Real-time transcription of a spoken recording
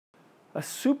A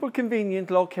super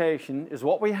convenient location is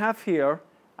what we have here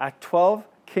at 12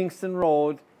 Kingston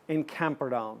Road in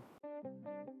Camperdown.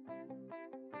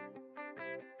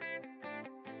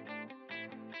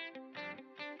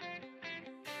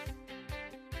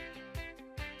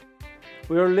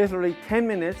 We are literally 10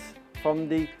 minutes from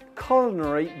the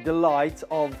culinary delights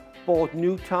of both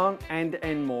Newtown and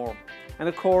Enmore. And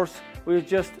of course, we're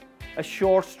just a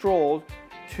short stroll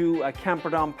to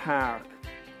Camperdown Park.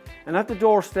 And at the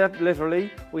doorstep,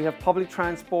 literally, we have public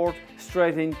transport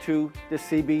straight into the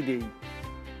CBD.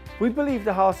 We believe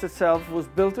the house itself was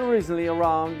built originally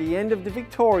around the end of the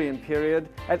Victorian period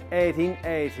at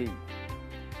 1880.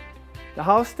 The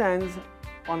house stands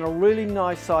on a really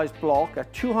nice sized block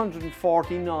at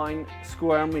 249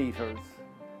 square meters.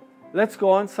 Let's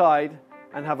go inside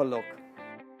and have a look.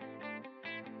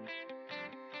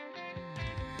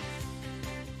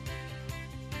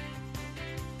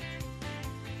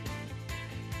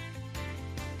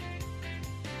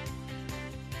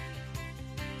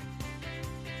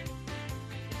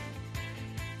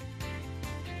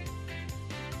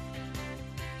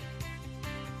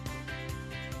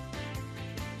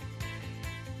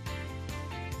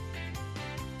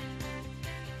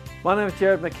 My name is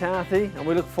Gerard McCarthy and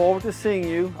we look forward to seeing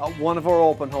you at one of our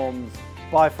open homes.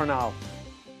 Bye for now.